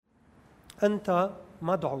أنت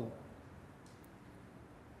مدعو.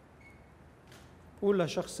 قول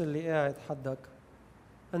للشخص اللي قاعد حدك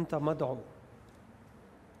أنت مدعو.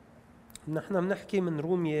 نحن بنحكي من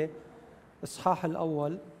رومية إصحاح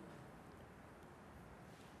الأول،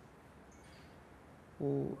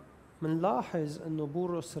 ومنلاحظ أنه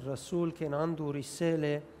بولس الرسول كان عنده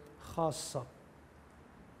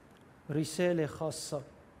رسالة خاصة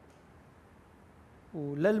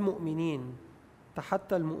وللمؤمنين،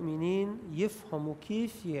 حتى المؤمنين يفهموا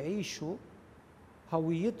كيف يعيشوا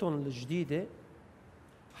هويتهم الجديدة،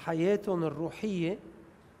 حياتهم الروحية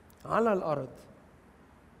على الأرض.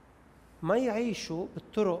 ما يعيشوا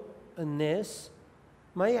بالطرق الناس،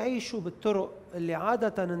 ما يعيشوا بالطرق اللي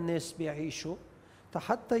عادة الناس بيعيشوا،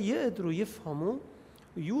 حتى يقدروا يفهموا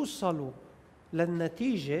ويوصلوا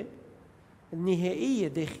للنتيجة النهائية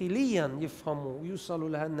داخليا، يفهموا ويوصلوا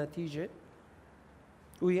لهالنتيجة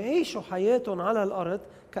ويعيشوا حياتهم على الأرض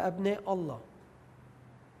كأبناء الله،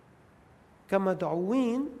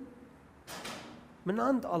 كمدعوين من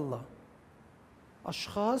عند الله،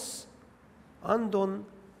 أشخاص عندهم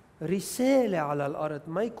رسالة على الأرض،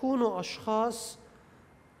 ما يكونوا أشخاص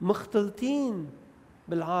مختلطين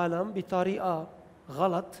بالعالم بطريقة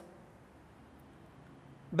غلط،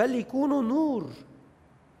 بل يكونوا نور،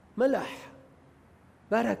 ملح،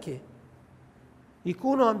 بركة،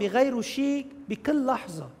 يكونوا عم بيغيروا شيء بكل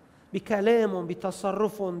لحظة، بكلامهم،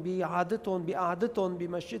 بتصرفهم، بعادتهم، بقعدتهم،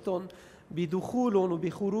 بمشيتهم، بدخولهم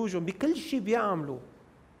وبخروجهم، بكل شيء بيعملوا.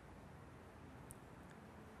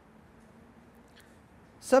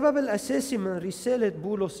 السبب الأساسي من رسالة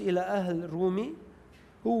بولس إلى أهل رومي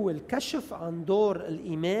هو الكشف عن دور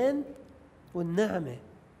الإيمان والنعمة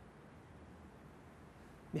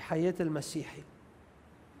بحياة المسيحي.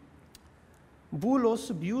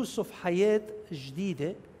 بولس بيوصف حياة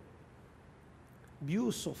جديدة،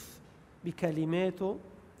 بيوصف بكلماته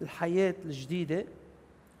الحياة الجديدة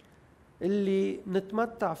اللي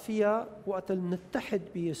نتمتع فيها وقت نتحد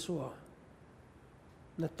بيسوع.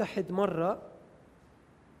 نتحد مرة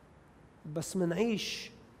بس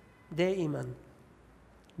منعيش دائما،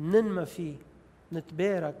 ننمى فيه،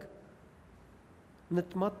 نتبارك،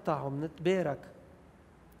 نتمتع ونتبارك.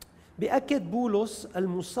 بأكد بولس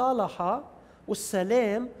المصالحة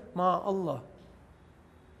والسلام مع الله،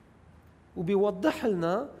 وبيوضح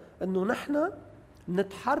لنا أنه نحن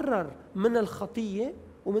نتحرر من الخطية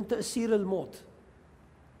ومن تأثير الموت.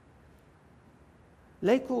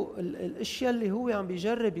 ليكو الاشياء اللي هو عم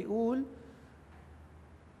بيجرب يقول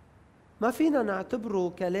ما فينا نعتبره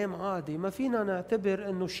كلام عادي، ما فينا نعتبر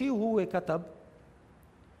انه شيء هو كتب،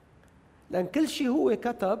 لأن كل شيء هو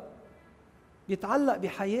كتب بيتعلق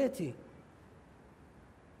بحياتي،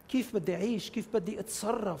 كيف بدي أعيش، كيف بدي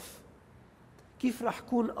أتصرف، كيف رح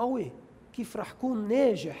كون قوي، كيف رح كون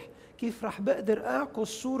ناجح، كيف رح بقدر أعكس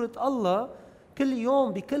صورة الله كل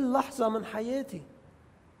يوم بكل لحظة من حياتي.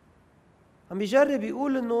 عم بيجرب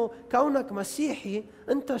يقول إنه كونك مسيحي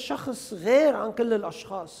أنت شخص غير عن كل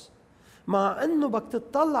الأشخاص، مع إنه بدك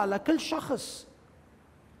تطلع لكل شخص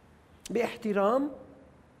باحترام،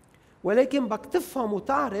 ولكن بدك تفهم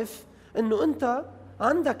وتعرف إنه أنت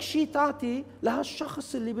عندك شيء تعطي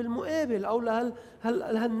لهالشخص اللي بالمقابل أو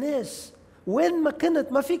لهالناس. وين ما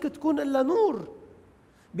كنت ما فيك تكون إلا نور،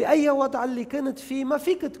 بأي وضع اللي كنت فيه ما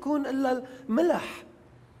فيك تكون إلا الملح،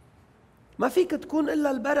 ما فيك تكون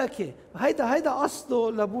إلا البركة. هيدا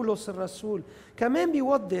قصده لبولس الرسول. كمان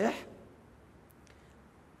بيوضح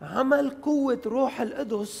عمل قوة روح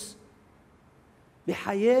القدس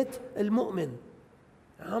بحياة المؤمن،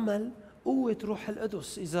 عمل قوة روح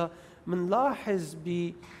القدس. إذا منلاحظ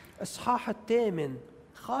بإصحاح 8،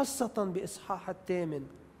 خاصة بإصحاح 8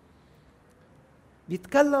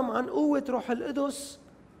 بيتكلم عن قوة روح القدس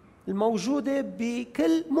الموجودة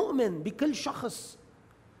بكل مؤمن، بكل شخص،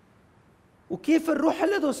 وكيف الروح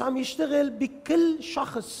القدس عم يشتغل بكل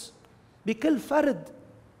شخص، بكل فرد،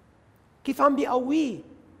 كيف عم بيقويه،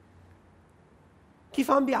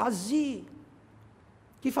 كيف عم بيعزيه،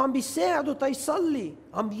 كيف عم بيساعده تيصلي،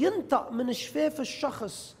 عم بينطق من شفاف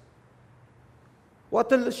الشخص.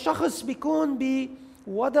 وقت الشخص بيكون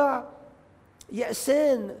بوضع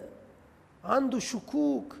يأسان، عنده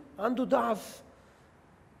شكوك، عنده ضعف،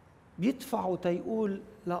 بيدفعه تيقول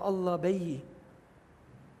لا الله بيي،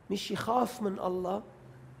 مش يخاف من الله،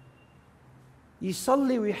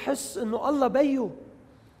 يصلي ويحس انه الله بيه،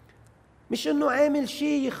 مش انه عامل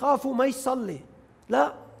شيء يخاف وما يصلي،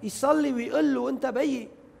 لا، يصلي ويقول له انت بيي،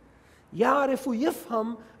 يعرف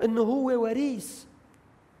ويفهم انه هو وريث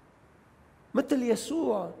مثل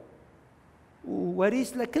يسوع،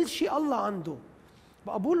 ووريث لكل شيء الله عنده.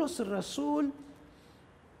 بقى بولس الرسول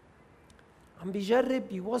عم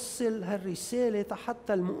بيجرب يوصل هالرسالة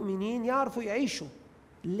حتى المؤمنين يعرفوا يعيشوا.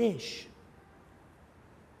 ليش؟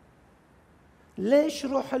 ليش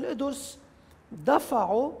روح القدس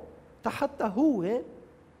دفعه حتى هو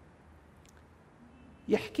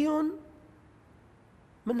يحكيهم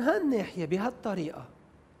من هالناحية بهالطريقة؟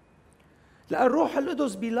 لأن روح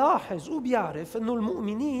القدس بيلاحظ وبيعرف أنه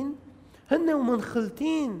المؤمنين هن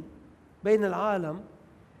ومنخلطين بين العالم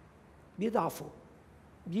بيضعفوا،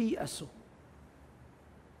 بييأسوا،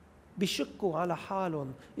 بيشكوا على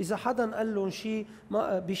حالهم. إذا حدا قال لهم شيء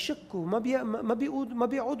ما بيشكوا، ما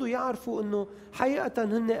بيقعدوا يعرفوا إنه حقيقة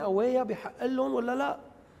هن قوايا بحق لهم ولا لا،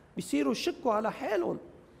 بيصيروا يشكوا على حالهم.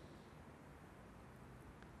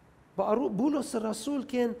 بقى بولس الرسول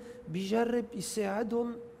كان بيجرب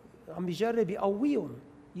يساعدهم، عم بيجرب يقويهم،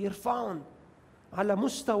 يرفعهم على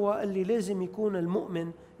مستوى اللي لازم يكون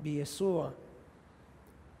المؤمن بيسوع.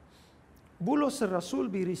 بولس الرسول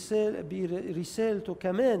برسالته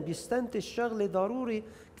كمان بيستنتج شغله ضروري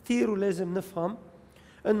كثير ولازم نفهم،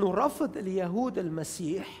 انه رفض اليهود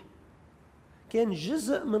المسيح كان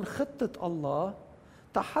جزء من خطة الله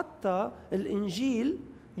حتى الإنجيل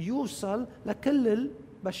يوصل لكل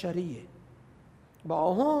البشرية. بقى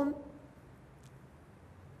هون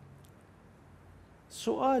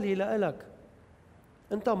سؤالي لإلك،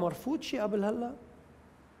 أنت مرفوض شيء قبل هلأ؟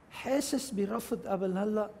 حاسس برفض قبل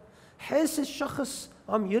هلأ؟ حاسس شخص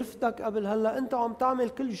عم يرفضك قبل هلأ؟ أنت عم تعمل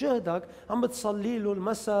كل جهدك، عم بتصلي له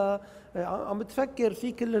المساء، عم بتفكر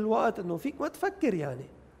فيه كل الوقت، إنه فيك ما تفكر يعني.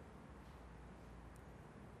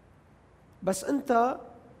 بس أنت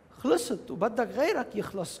خلصت وبدك غيرك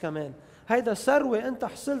يخلص كمان. هيدا ثروة أنت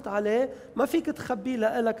حصلت عليه، ما فيك تخبيه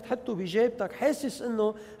لإلك تحطه بجيبتك، حاسس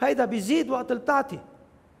إنه هيدا بيزيد وقت اللي بتعطي.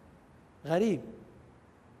 غريب.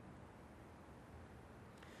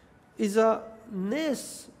 إذا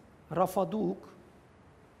الناس رفضوك،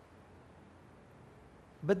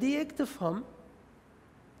 بدي إياك تفهم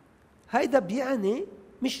هيدا بيعني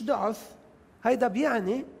مش ضعف، هيدا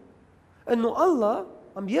بيعني إنه الله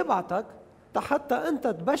عم يبعتك حتى أنت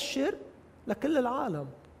تبشر لكل العالم.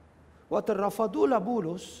 وقت رفضوه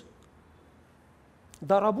لبولس،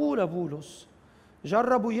 ضربوه لبولس،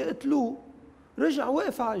 جربوا يقتلوه، رجع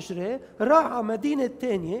وقف على اجريه، راح على مدينة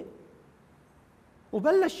تانية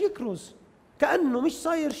وبلش يكرز كأنه مش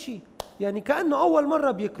صاير شيء، يعني كأنه أول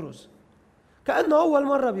مرة بيكرز، كأنه أول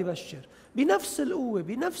مرة بيبشر، بنفس القوة،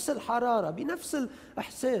 بنفس الحرارة، بنفس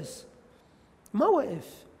الإحساس. ما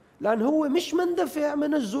وقف، لأن هو مش مندفع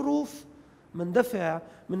من الظروف، مندفع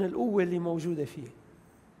من القوة اللي موجودة فيه.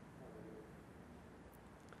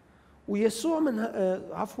 ويسوع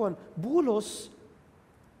بولس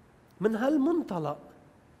من هالمنطلق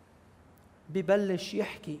ببلش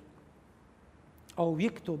يحكي أو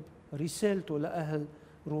يكتب رسالته لأهل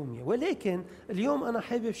روميا. ولكن اليوم أنا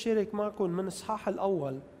حابب شارك معكم من الإصحاح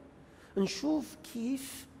الأول، نشوف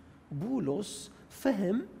كيف بولس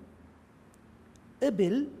فهم،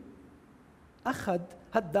 قبل، أخذ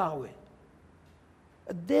هالدعوة،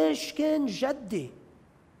 قديش كان جدي،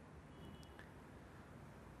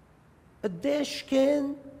 قديش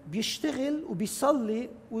كان بيشتغل وبيصلي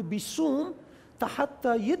وبيصوم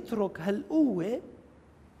حتى يترك هالقوة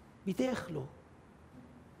بداخله.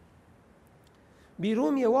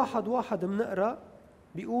 برومية 1:1 بنقرأ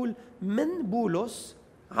بيقول: من بولس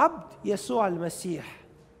عبد يسوع المسيح،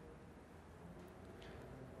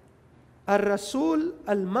 الرسول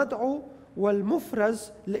المدعو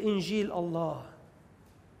والمفرز لإنجيل الله.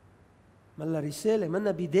 منا رسالة،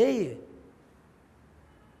 منا بداية.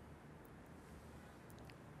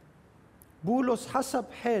 بولس حسب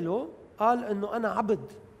حاله قال انه انا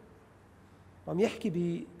عبد، عم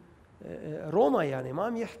يحكي بروما، يعني ما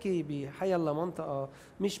عم يحكي بحي الله منطقة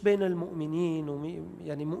مش بين المؤمنين،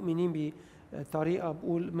 يعني مؤمنين بطريقة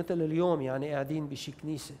بقول مثل اليوم يعني قاعدين بشي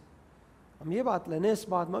كنيسة، عم يبعث لناس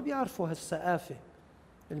بعد ما بيعرفوا هالثقافة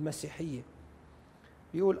المسيحية.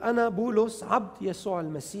 بيقول أنا بولس عبد يسوع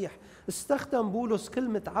المسيح. استخدم بولس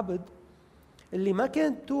كلمة عبد اللي ما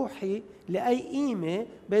كانت توحي لأي قيمة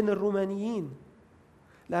بين الرومانيين،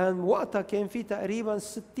 لأن وقتها كان في تقريبا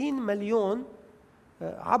 60 مليون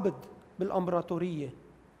عبد بالأمبراطورية.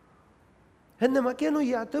 هن ما كانوا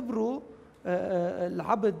يعتبروا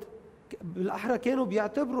العبد، بالأحرى كانوا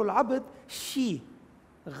بيعتبروا العبد شيء،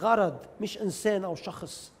 غرض، مش إنسان أو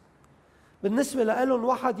شخص. بالنسبة لهم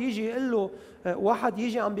واحد يجي يقول له، واحد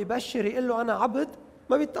يجي عم بيبشر يقول له أنا عبد،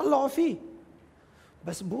 ما بيطلعوا فيه.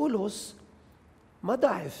 بس بولس ما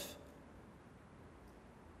ضعف،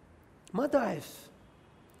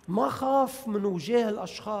 ما خاف من وجاه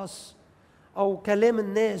الأشخاص أو كلام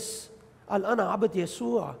الناس، قال أنا عبد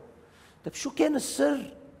يسوع. طيب شو كان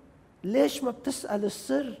السر؟ ليش ما بتسأل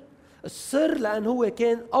السر؟ السر لأن هو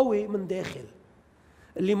كان قوي من داخل،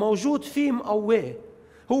 اللي موجود فيه مقواه.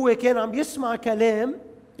 هو كان عم يسمع كلام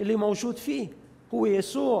اللي موجود فيه هو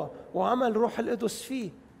يسوع، وعمل روح القدس فيه.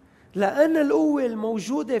 لأن القوة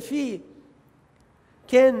الموجودة فيه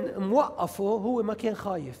كان موقفه، هو ما كان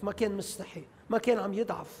خايف، ما كان مستحي، ما كان عم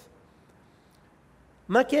يضعف،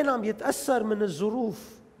 ما كان عم يتأثر من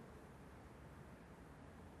الظروف.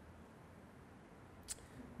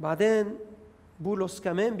 بعدين بولس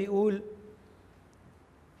كمان بيقول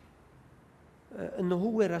انه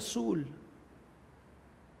هو رسول.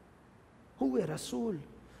 هو رسول.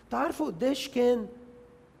 تعرفوا قديش كان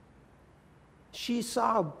شيء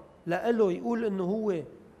صعب لأله يقول انه هو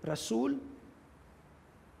رسول؟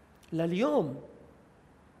 لليوم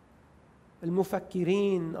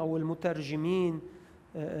المفكرين او المترجمين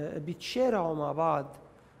بيتشارعوا مع بعض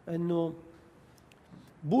انه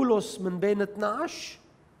بولس من بين 12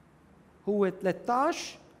 هو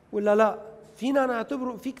 13 ولا لا. فينا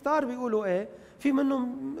نعتبره، في كتار بيقولوا ايه، في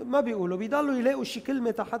منهم ما بيقولوا، بيضلوا يلاقوا شي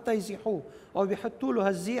كلمة حتى يزيحوه او بيحطوا له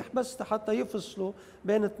هالزيح بس حتى يفصلوا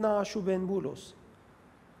بين 12 وبين بولس.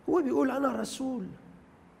 هو بيقول انا رسول.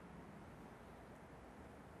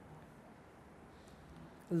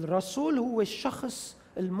 الرسول هو الشخص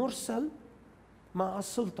المرسل مع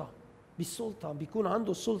السلطة، بالسلطة، بيكون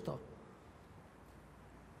عنده السلطة.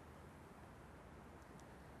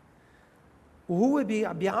 وهو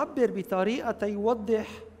بيعبر بطريقة يوضح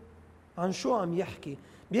عن شو عم يحكي.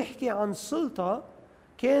 بيحكي عن سلطة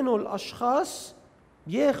كانوا الأشخاص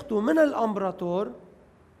بياخدوا من الأمبراطور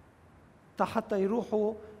حتى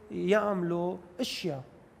يروحوا يعملوا أشياء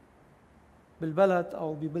بالبلد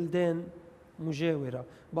أو ببلدان مجاورة.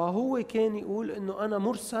 بقى هو كان يقول إنه أنا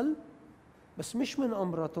مرسل، بس مش من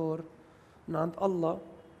أمبراطور، من عند الله،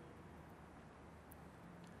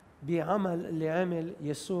 بعمل اللي عمل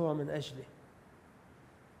يسوع من أجله.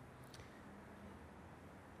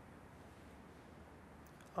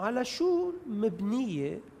 على شو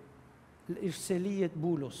مبنية الإرسالية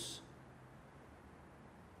بولس؟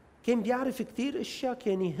 كان بيعرف كتير أشياء،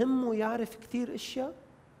 كان يهمه يعرف كتير أشياء.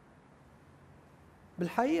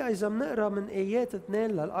 بالحقيقة إذا بنقرأ من آيات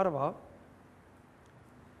 2-4،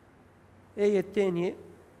 آية الثانية: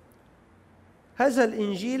 هذا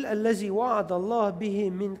الإنجيل الذي وعد الله به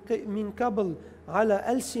من قبل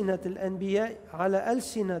على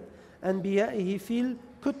ألسنة أنبيائه في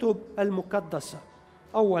الكتب المقدسة.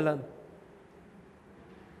 أولاً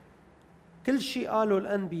كل شيء قالوا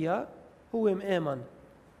الأنبياء هو مآمن.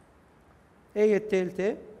 آية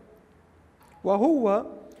الثالثة: وهو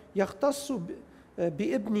يختص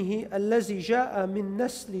بابنه الذي جاء من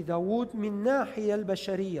نسل داود من ناحية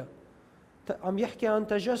البشرية. عم يحكي عن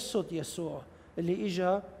تجسد يسوع اللي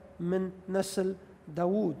إجا من نسل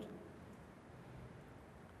داود.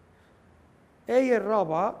 آية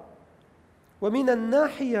الرابعة: ومن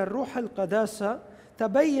الناحية الروح القداسة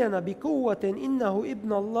تبين بقوة إنه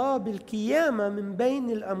ابن الله بالقيامة من بين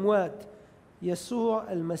الأموات،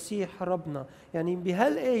 يسوع المسيح ربنا. يعني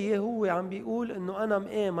بهالآية هو عم بيقول إنه أنا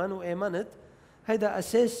مآمن وآمنت، هذا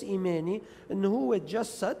أساس إيماني، إنه هو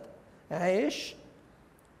تجسد، عاش،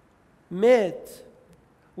 مات،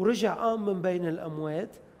 ورجع قام من بين الأموات.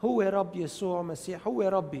 هو رب يسوع مسيح، هو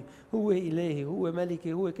ربي، هو إلهي، هو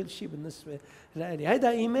ملكي، هو كل شيء بالنسبة لي. هذا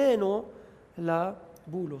إيمانه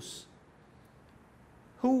لبولس.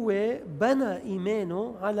 هو بنى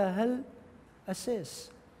إيمانه على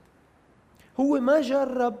هالأساس. هو ما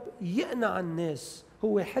جرب يقنع الناس،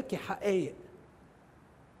 هو حكي حقائق.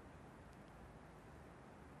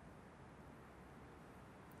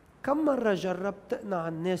 كم مرة جربت تقنع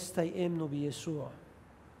الناس تيآمنوا بيسوع؟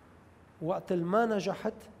 وقت ما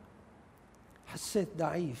نجحت حسيت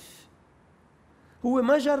ضعيف. هو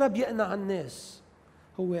ما جرب يقنع الناس،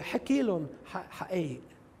 هو حكي لهم حقائق،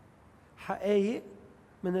 حقائق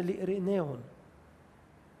من اللي قريناهم.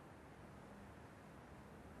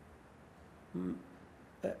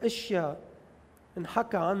 اشياء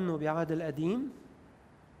انحكى عنه بعهد القديم،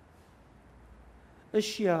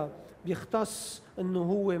 اشياء بيختص انه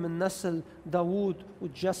هو من نسل داوود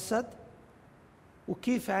وتجسد،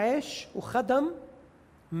 وكيف عاش وخدم،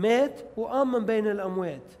 مات وقام من بين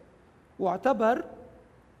الاموات، واعتبر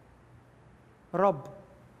رب.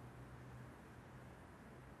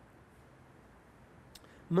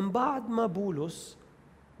 من بعد ما بولس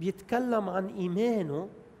بيتكلم عن إيمانه،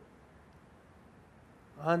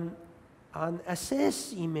 عن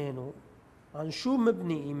أساس إيمانه، عن شو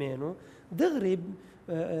مبني إيمانه، دغري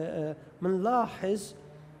منلاحظ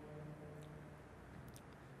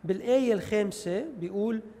بالآية 5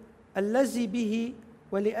 بيقول: الذي به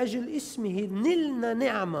ولأجل اسمه نلنا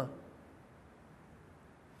نعمة.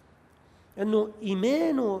 أنه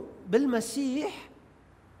إيمانه بالمسيح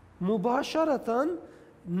مباشرة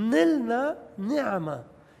نلنا نعمة.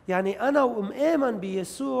 يعني أنا ومآمن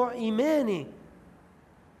بيسوع إيماني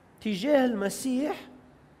تجاه المسيح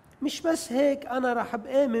مش بس هيك أنا رح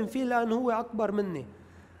بآمن فيه لأن هو أكبر مني،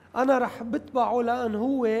 أنا رح بتبعه لأن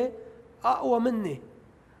هو أقوى مني.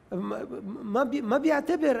 ما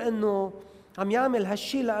بيعتبر أنه عم يعمل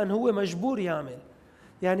هالشي لأن هو مجبور يعمل.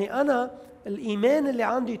 يعني أنا الإيمان اللي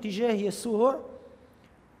عندي تجاه يسوع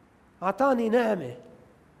أعطاني نعمة.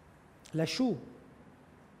 لشو؟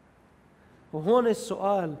 وهون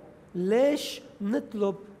السؤال، ليش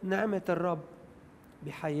نطلب نعمة الرب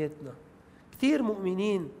بحياتنا؟ كثير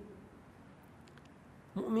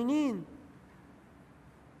مؤمنين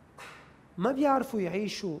ما بيعرفوا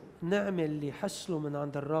يعيشوا النعمة اللي حصلوا من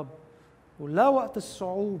عند الرب، ولا وقت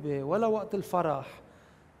الصعوبة ولا وقت الفرح.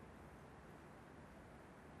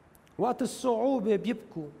 وقت الصعوبة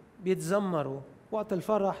بيبكوا بيتذمروا، وقت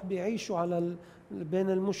الفرح بيعيشوا على بين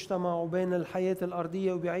المجتمع وبين الحياة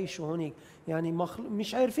الأرضية وبيعيشوا هونيك. يعني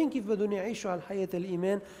مش عارفين كيف بدهم يعيشوا على الحياة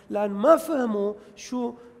الإيمان لأن ما فهموا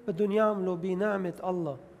شو بدهم يعملوا بنعمة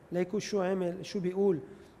الله. ليكوا شو بيقول: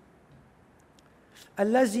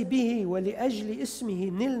 الذي به ولأجل اسمه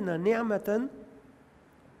نلنا نعمة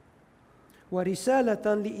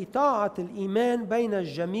ورسالة لإطاعة الإيمان بين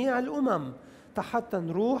جميع الأمم، حتى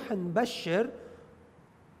نروح نبشر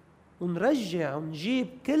ونرجع ونجيب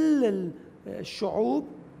كل الشعوب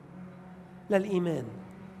للإيمان.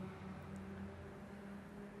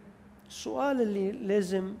 السؤال اللي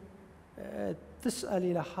لازم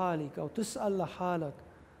تسألي لحالك أو تسأل لحالك: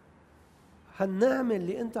 هالنعمة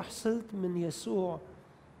اللي أنت حصلت من يسوع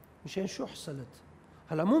مشان شو حصلت؟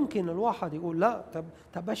 هلا ممكن الواحد يقول لا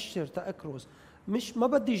تبشر تأكرز، ما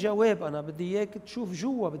بدي جواب، أنا بدي إياك تشوف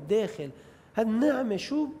جوا بالداخل هالنعمة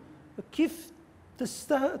شو، كيف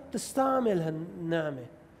تستعمل هالنعمة،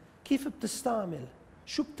 كيف بتستعمل،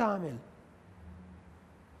 شو بتعمل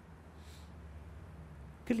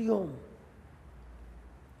كل يوم.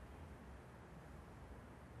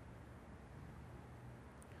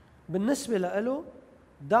 بالنسبة له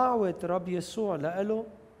دعوة رب يسوع له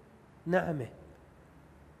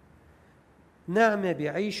نعمة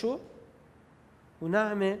بيعيشه،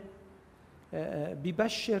 ونعمة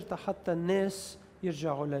بيبشر حتى الناس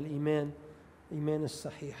يرجعوا للإيمان، الإيمان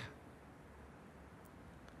الصحيح.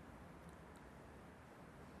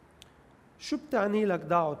 شو بتعني لك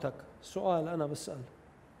دعوتك؟ سؤال أنا بسأل،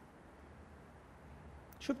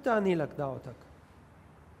 شو بتعني لك دعوتك؟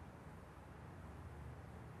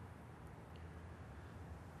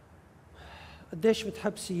 قديش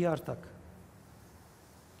بتحب سيارتك؟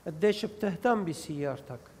 قديش بتهتم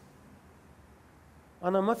بسيارتك؟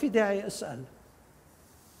 أنا ما في داعي أسأل،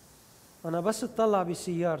 أنا بس اطلع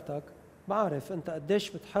بسيارتك بعرف أنت قديش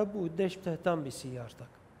بتحب وقديش بتهتم بسيارتك.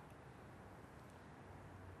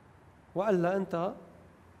 وإلا أنت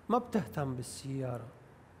ما بتهتم بالسيارة.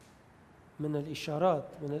 من الإشارات،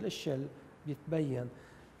 من الأشياء اللي بيتبين.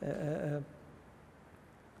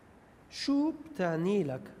 شو بتعني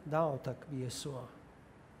لك دعوتك بيسوع؟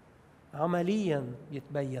 عملياً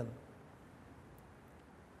بيتبين.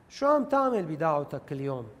 شو عم تعمل بدعوتك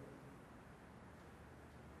اليوم؟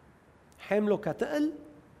 حامله كتقل؟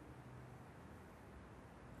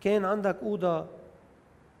 كان عندك أوضة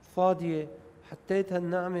فاضية حطيت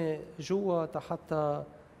هالنعمة جوا حتى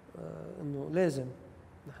إنه لازم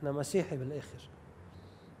نحن مسيحي بالآخر،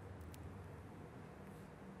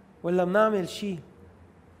 ولا بنعمل شيء؟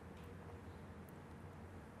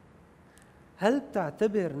 هل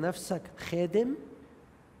بتعتبر نفسك خادم؟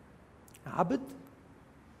 عبد؟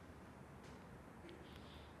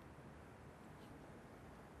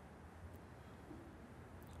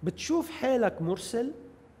 بتشوف حالك مرسل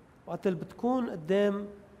وقت اللي بتكون قدام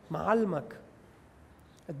معلمك،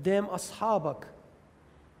 قدام أصحابك،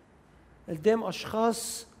 قدام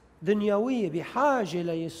أشخاص دنيوية بحاجة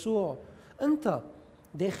ليسوع؟ أنت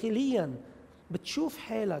داخلياً بتشوف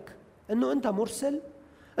حالك أنه أنت مرسل؟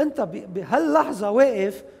 أنت بهاللحظة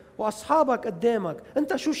واقف وأصحابك قدامك،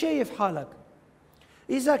 أنت شو شايف حالك؟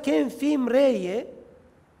 إذا كان في مراية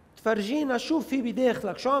تفرجينا شو في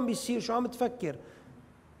بداخلك، شو عم بيصير، شو عم تفكر،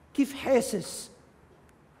 كيف حاسس،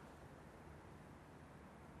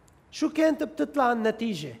 شو كانت بتطلع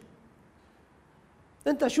النتيجة؟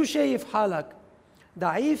 أنت شو شايف حالك؟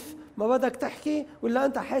 ضعيف ما بدك تحكي، ولا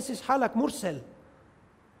أنت حاسس حالك مرسل؟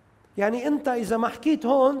 يعني أنت إذا ما حكيت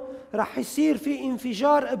هون رح يصير في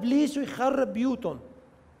انفجار إبليس ويخرب بيوتهم.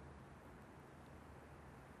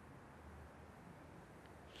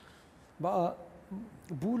 بقى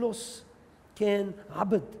بولس كان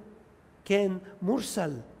عبد، كان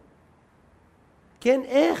مرسل، كان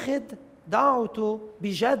آخذ دعوته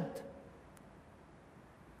بجد.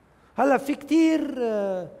 هلا في كتير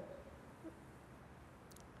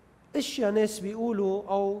اشياء ناس بيقولوا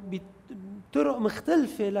او بطرق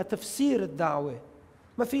مختلفة لتفسير الدعوة،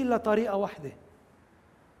 ما في الا طريقة واحدة.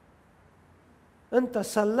 انت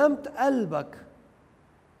سلمت قلبك،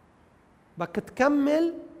 بدك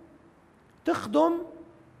تكمل تخدم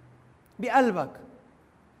بقلبك،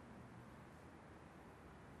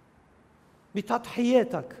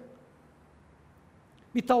 بتضحياتك،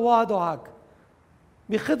 بتواضعك،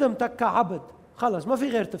 بخدمتك كعبد. خلص ما في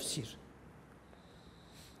غير تفسير.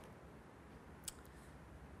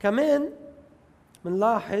 كمان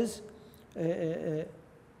منلاحظ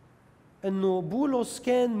انه بولس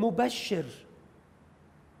كان مبشر.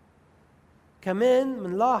 كمان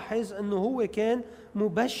منلاحظ انه هو كان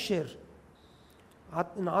مبشر،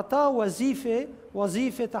 انعطاه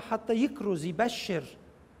وظيفة حتى يكرز، يبشر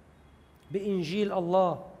بإنجيل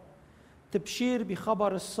الله، تبشير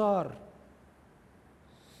بخبر السار.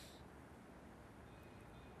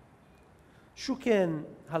 شو كان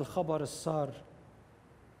هالخبر السار؟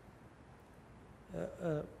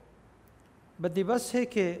 بدي بس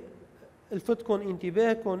هيك الفتكم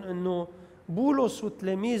انتباهكم انه بولس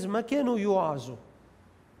والتلاميذ ما كانوا يوعظوا،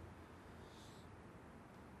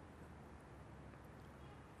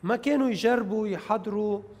 ما كانوا يجربوا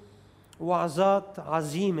يحضروا وعظات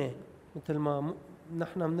عزيمة مثل ما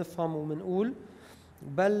نحن بنفهم وبنقول،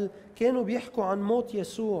 بل كانوا بيحكوا عن موت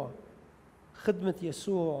يسوع، خدمة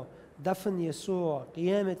يسوع، دفن يسوع،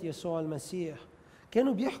 قيامة يسوع المسيح.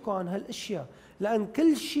 كانوا بيحكوا عن هالاشياء، لأن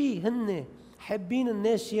كل شيء هن حابين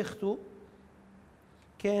الناس ياخذوا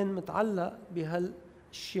كان متعلق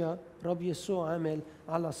بهالاشياء رب يسوع عمل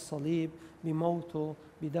على الصليب، بموته،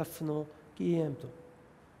 بدفنه، قيامته.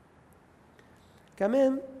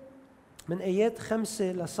 كمان من آيات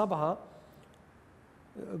 5-7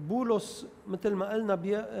 بولس مثل ما قلنا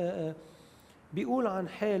بيقول عن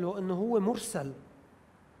حاله أنه هو مرسل،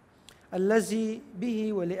 الذي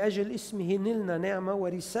به ولأجل اسمه نلنا نعمة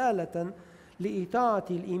ورسالة لإطاعة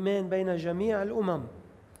الإيمان بين جميع الأمم.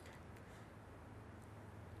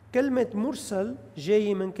 كلمة مرسل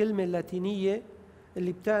جاي من كلمة لاتينية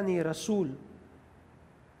اللي بتعني رسول.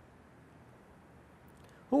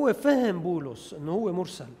 هو فهم بولس أنه هو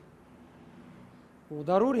مرسل،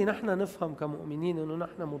 وضروري نحن نفهم كمؤمنين أنه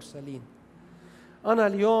نحن مرسلين. أنا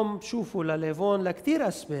اليوم بشوفه لليفون لكتير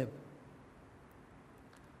أسباب.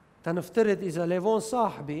 تنفترض إذا ليفون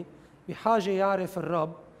صاحبي بحاجة يعرف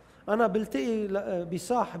الرب، أنا بلتقي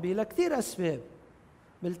بصاحبي لكتير أسباب،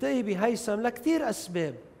 بلتقي بهيثم لكتير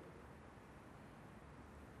أسباب.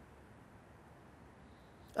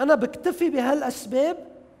 أنا بكتفي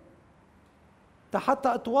بهالأسباب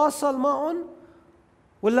حتى أتواصل معهم،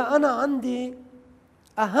 ولا أنا عندي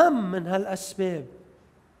أهم من هالأسباب؟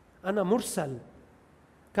 أنا مرسل.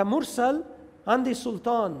 كمرسل عندي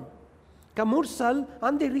سلطان، كمرسل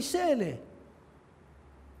عندي رسالة،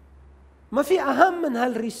 ما في أهم من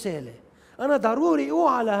هالرسالة. أنا ضروري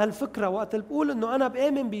أوعى لهالفكرة وقت بقول إنه أنا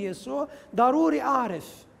بآمن بيسوع، ضروري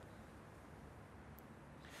أعرف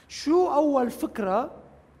شو أول فكرة.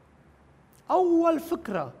 أول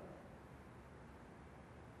فكرة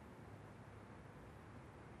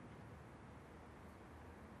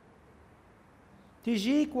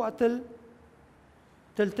تيجيك وقت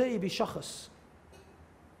تلتقي بشخص،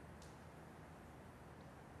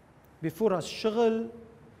 بفرص شغل،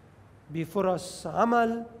 بفرص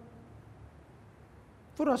عمل،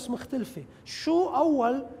 فرص مختلفة. شو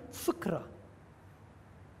أول فكرة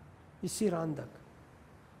يصير عندك؟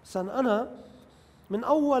 مثلا أنا من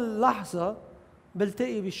أول لحظة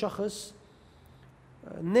بلتقي بشخص،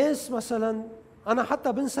 ناس مثلا أنا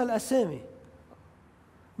حتى بنسى الأسامي،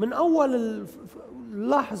 من أول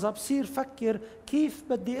لحظة بصير فكر كيف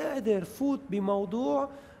بدي أقدر فوت بموضوع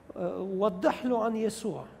ووضح له عن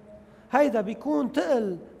يسوع. هيدا بيكون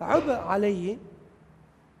تقل عبء علي،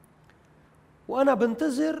 وأنا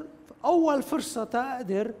بنتظر أول فرصة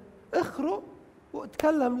تقدر أخرج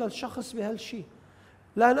وأتكلم للشخص بهالشي،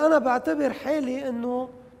 لأن أنا بعتبر حالي أنه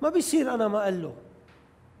ما بيصير أنا ما قال له.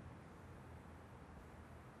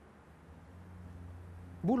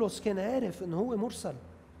 بولس كان عارف أنه هو مرسل.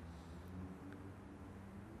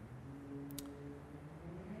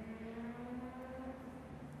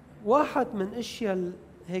 واحد من اشياء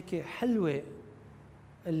هيك حلوة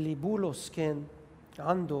اللي بولس كان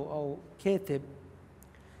عنده أو كاتب،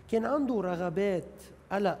 كان عنده رغبات،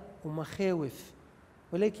 قلق ومخاوف،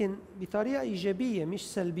 ولكن بطريقة إيجابية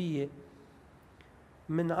مش سلبية.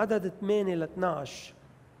 من عدد 8-12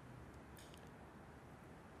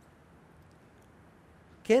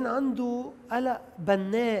 كان عنده قلق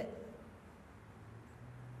بناء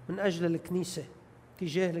من أجل الكنيسة،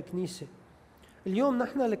 تجاه الكنيسة. اليوم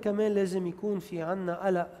نحن كمان لازم يكون في عنا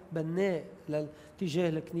قلق بناء تجاه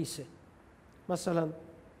الكنيسة. مثلا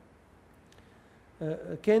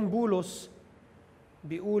كان بولس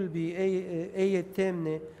بيقول بآية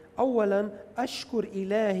 8: أولا أشكر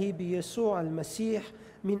إلهي بيسوع المسيح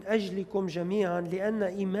من أجلكم جميعا، لأن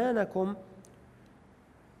إيمانكم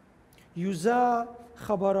يذاع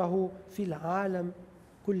خبره في العالم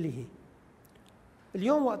كله.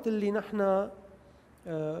 اليوم وقت اللي نحن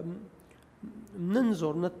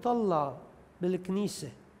ننظر نتطلع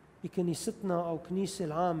بالكنيسة، بكنيستنا أو كنيسة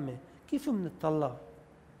العامة، كيف منتطلع؟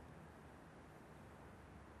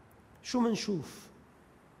 شو منشوف؟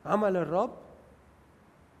 عمل الرب؟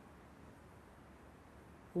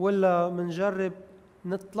 ولا منجرب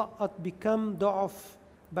نتلقط بكم ضعف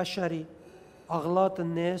بشري، أغلاط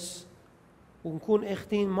الناس، ونكون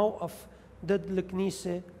اخدين موقف ضد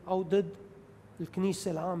الكنيسة أو ضد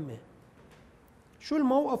الكنيسة العامة؟ شو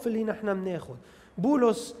الموقف اللي نحن بناخد؟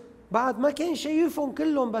 بولس بعد ما كان شايفهم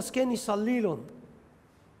كلهم، بس كان يصلي لهم،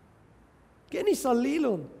 كان يصلي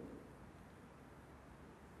لهم.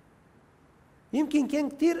 يمكن كان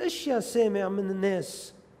كتير اشياء سامع من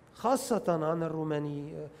الناس، خاصة عن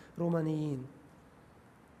الرومانيين.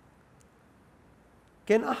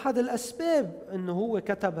 كان احد الاسباب انه هو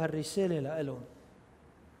كتب هالرسالة لهم.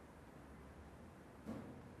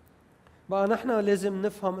 بقى نحن لازم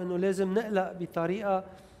نفهم انه لازم نقلق بطريقة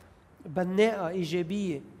بناءة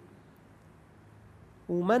ايجابية،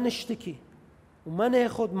 وما نشتكي وما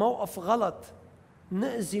ناخد موقف غلط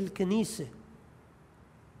نأذي الكنيسة.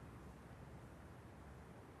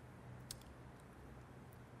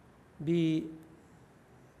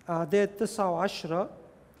 بأعداد 9 و10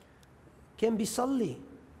 كان بيصلي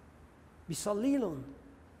لهم: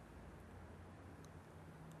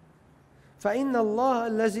 فإن الله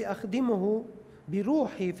الذي أخدمه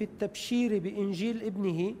بروحي في التبشير بإنجيل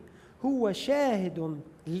ابنه هو شاهد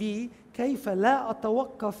لي كيف لا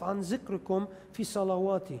أتوقف عن ذكركم في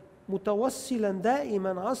صلواتي، متوسلا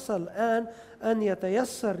دائما عسى الآن أن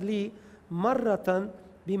يتيسر لي مرة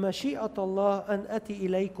بمشيئة الله أن أتي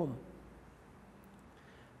إليكم.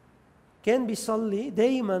 كان بيصلي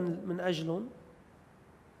دائما من أجلهم،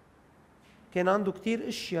 كان عنده كتير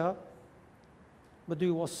اشياء بده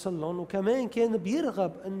يوصل لهم، وكمان كان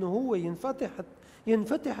بيرغب انه هو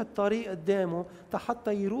ينفتح الطريق قدامه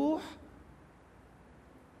حتى يروح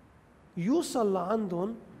يوصل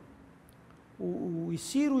لعندهم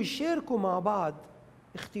ويصيروا يشاركوا مع بعض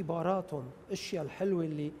اختباراتهم، الاشياء الحلوه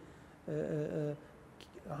اللي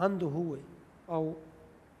عنده هو، او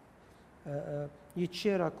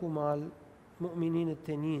يتشاركوا مع المؤمنين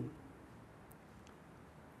التانيين.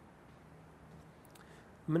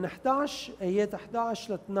 من 11 آيات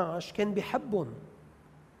 11 ل 12 كان بيحبهم: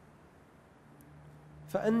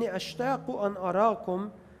 فأني أشتاق أن أراكم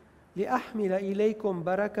لأحمل إليكم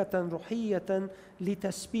بركة روحية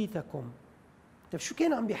لتثبيتكم. طيب شو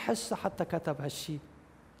كان عم بيحس حتى كتب هالشي؟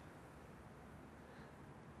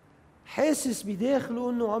 حاسس بداخله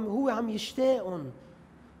انه هو عم يشتاقهم،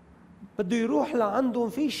 بده يروح لعندهم،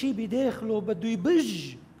 في شيء بداخله بده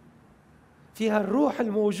يبج في هالروح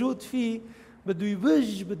الموجود فيه، بده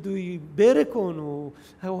يبج، بده يباركهم،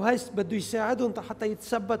 وهي بده يساعدهم حتى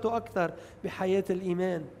يتثبتوا أكثر بحياة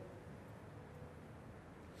الإيمان.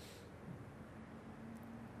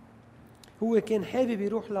 هو كان حابب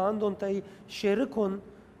يروح لعندهم يشاركهم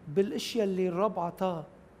بالاشياء اللي الرب عطاه،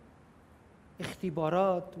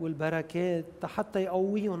 اختبارات والبركات حتى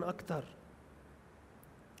يقويهم أكثر.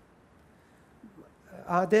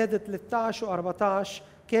 أعداد 13 و 14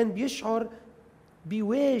 كان بيشعر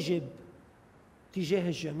بواجب تجاه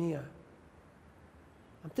الجميع.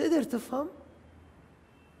 عم تقدر تفهم؟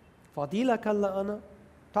 فضيلك هلا أنا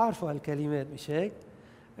تعرفوا هالكلمات مش هيك؟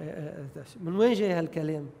 من وين جاي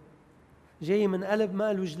هالكلام؟ جاي من قلب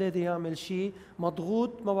ما له جلادة يعمل شيء،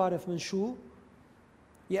 مضغوط ما بعرف من شو،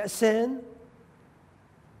 يأسان،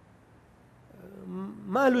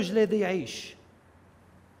 ما له جلادة يعيش.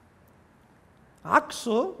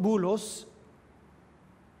 عكسه بولس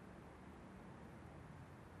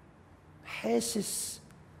حاسس،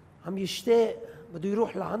 عم يشتاق، بده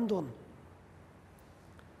يروح لعندهم،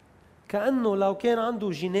 كأنه لو كان عنده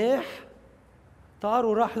جناح طار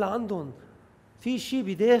وراح لعندهم. في شيء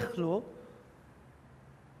بداخله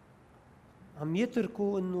عم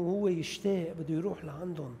يتركه انه هو يشتاق، بده يروح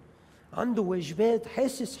لعندهم، عنده واجبات،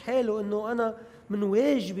 حاسس حاله انه انا من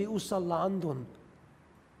واجبي اوصل لعندهم،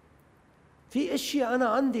 في اشياء انا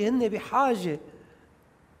عندي هن بحاجه.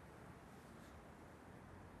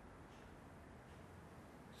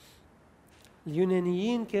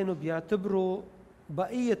 اليونانيين كانوا بيعتبروا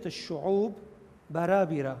بقيه الشعوب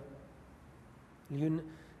برابرة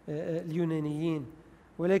اليونانيين،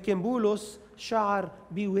 ولكن بولس شعر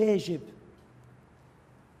بواجب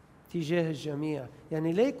تجاه الجميع.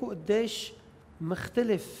 يعني ليكوا قديش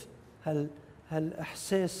مختلف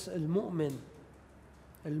هالإحساس المؤمن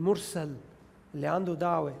المرسل اللي عنده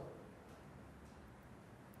دعوة.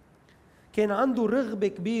 كان عنده رغبة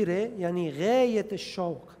كبيرة، يعني غاية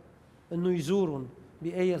الشوق إنه يزورهم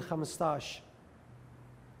بآية 15.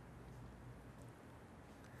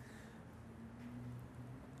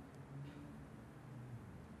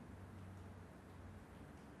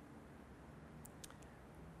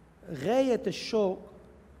 غاية الشوق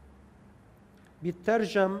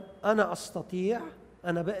بيترجم أنا أستطيع،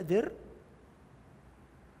 أنا بقدر،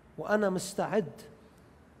 وأنا مستعد،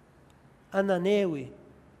 أنا ناوي،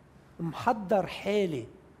 محضر حالي.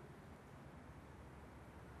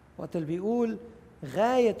 وقت اللي بيقول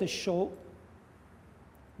غاية الشوق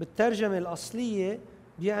بالترجمة الأصلية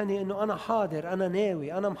يعني أنه أنا حاضر، أنا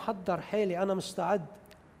ناوي، أنا محضر حالي، أنا مستعد.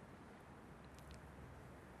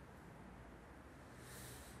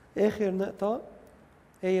 آخر نقطة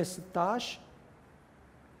آية 16: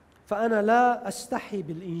 فأنا لا أستحي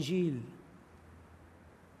بالإنجيل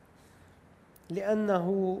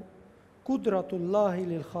لأنه قدرة الله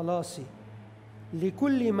للخلاص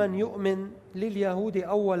لكل من يؤمن، لليهود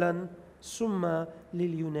أولا ثم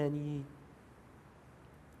لليونانيين.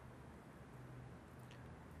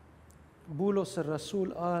 بولس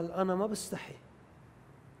الرسول قال أنا ما بستحي.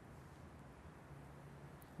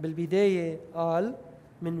 بالبداية قال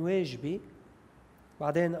من واجبي،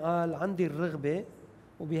 بعدين قال عندي الرغبة،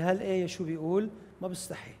 وبهالآية شو بيقول؟ ما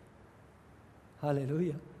بستحي.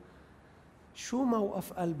 هاليلويا. شو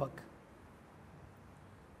موقف قلبك؟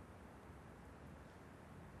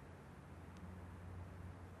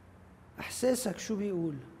 إحساسك شو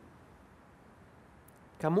بيقول؟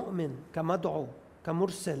 كمؤمن، كمدعو،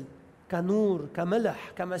 كمرسل، كنور،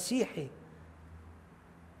 كملح، كمسيحي،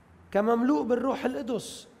 كمملوء بالروح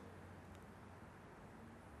القدس،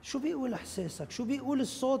 شو بيقول إحساسك؟ شو بيقول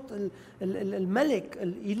الصوت الملك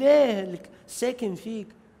الإله الساكن فيك؟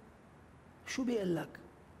 شو بيقول لك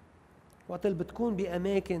وقت اللي بتكون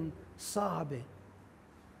بأماكن صعبة،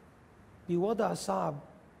 بوضع صعب؟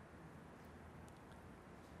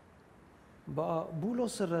 بقى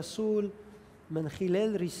بولس الرسول من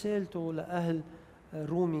خلال رسالته لأهل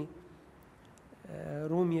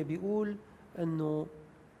روميا بيقول أنه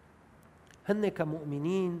هن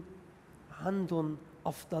كمؤمنين عندهم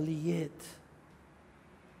أفضليات،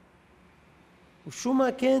 وشو ما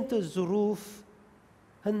كانت الظروف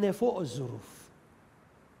هن فوق الظروف،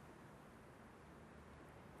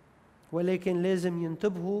 ولكن لازم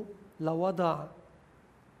ينتبهوا لوضع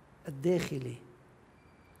الداخلي.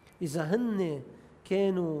 إذا هن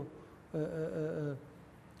كانوا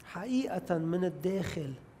حقيقة من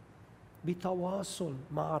الداخل بتواصل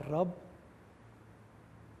مع الرب،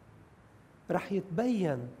 رح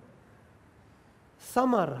يتبين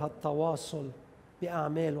ثمر هالتواصل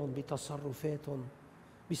بأعمالهم، بتصرفاتهم،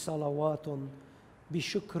 بصلواتهم،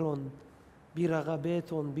 بشكرهم،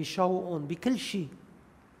 برغباتهم، بشوقهم، بكل شيء.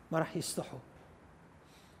 ما رح يستحوا.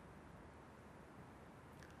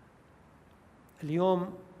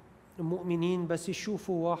 اليوم المؤمنين بس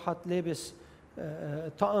يشوفوا واحد لابس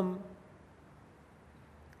طقم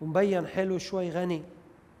ومبين حاله شوي غني،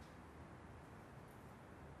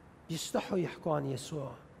 بيستحوا يحكوا عن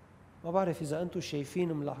يسوع. ما بعرف إذا أنتم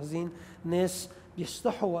شايفين ملاحظين ناس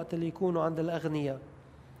بيستحوا وقت اللي يكونوا عند الأغنياء،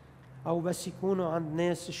 أو بس يكونوا عند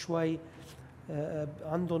ناس شوي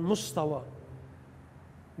عندهم مستوى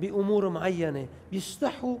بأمور معينة،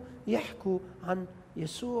 بيستحوا يحكوا عن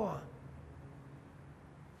يسوع.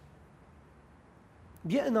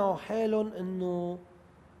 بيقنعوا حالهم إنه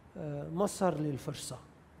ما صار لي الفرصة،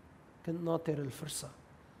 كنت ناطر الفرصة.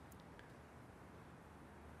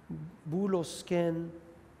 بولس كان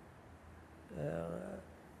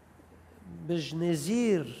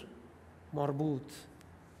بجنازير مربوط،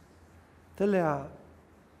 طلع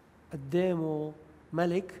قدامه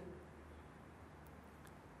ملك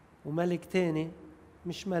وملك تاني،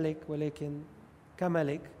 مش ملك ولكن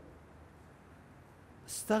كملك،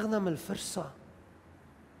 استغنم الفرصة.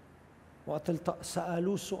 وقت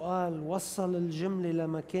سألوه سؤال وصل الجملة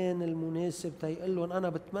لمكان المناسب تيقول لهم أنا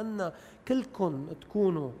بتمنى كلكم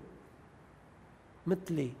تكونوا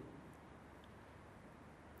مثلي،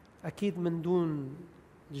 أكيد من دون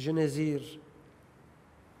الجنازير.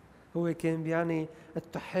 هو كان بيعني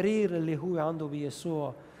التحرير اللي هو عنده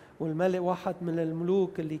بيسوع. والملك واحد من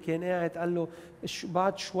الملوك اللي كان قاعد قال له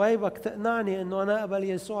بعد شوي بدك تقنعني انه انا اقبل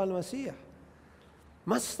يسوع المسيح.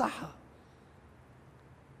 ما استحى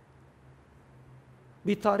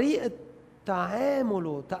بطريقة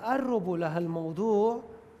تعامله تقربه لهالموضوع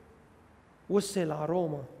وصل على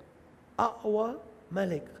روما، أقوى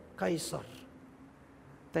ملك قيصر،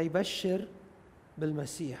 تيبشر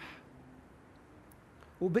بالمسيح.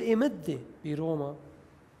 وبقي مدة بروما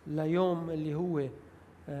ليوم اللي هو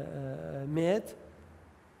مات،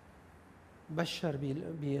 بشر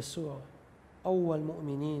بيسوع، أول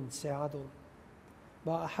مؤمنين ساعدهم.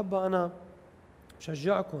 بقى أحب أنا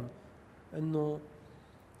بشجعكم إنه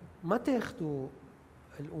ما تاخدوا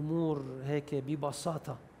الأمور هيك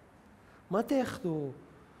ببساطة، ما تاخدوا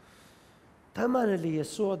ثمن اللي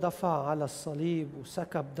يسوع دفع على الصليب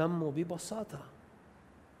وسكب دمه ببساطة.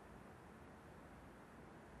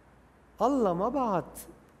 الله ما بعت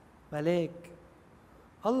ملاك،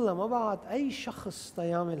 الله ما بعت أي شخص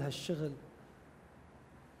تيعمل هالشغل،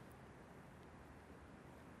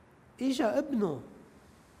 إجا ابنه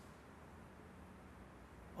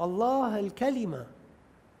الله الكلمة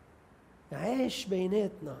عاش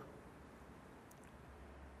بيناتنا،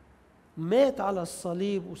 مات على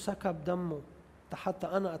الصليب وسكب دمه حتى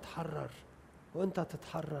أنا أتحرر وأنت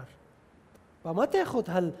تتحرر. فما تاخد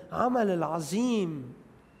هالعمل العظيم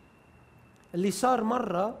اللي صار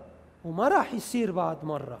مرة وما راح يصير بعد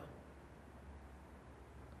مرة،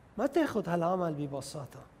 ما تاخد هالعمل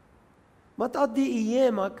ببساطة. ما تقضي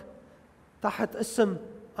أيامك تحت اسم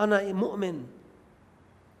أنا مؤمن.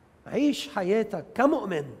 عيش حياتك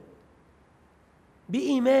كمؤمن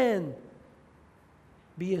بإيمان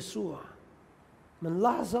بيسوع من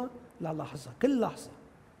لحظة للحظة، كل لحظة.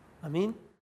 أمين.